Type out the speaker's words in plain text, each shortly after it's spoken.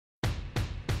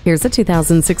Here's a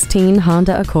 2016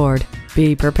 Honda Accord.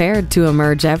 Be prepared to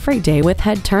emerge every day with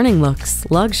head-turning looks,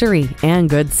 luxury, and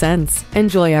good sense.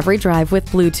 Enjoy every drive with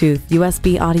Bluetooth,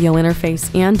 USB audio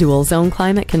interface, and dual-zone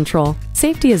climate control.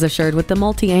 Safety is assured with the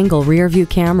multi-angle rear-view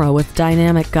camera with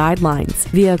dynamic guidelines,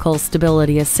 vehicle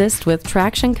stability assist with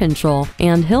traction control,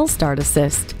 and hill start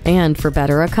assist. And for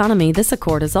better economy, this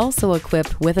Accord is also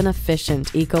equipped with an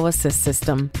efficient eco-assist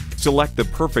system. Select the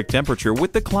perfect temperature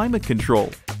with the climate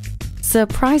control.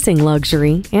 Surprising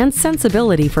luxury and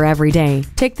sensibility for every day.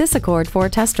 Take this Accord for a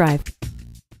test drive.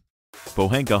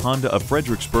 Pohanka Honda of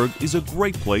Fredericksburg is a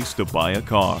great place to buy a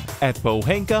car. At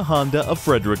Pohanka Honda of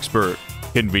Fredericksburg,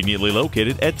 conveniently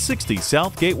located at 60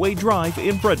 South Gateway Drive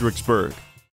in Fredericksburg.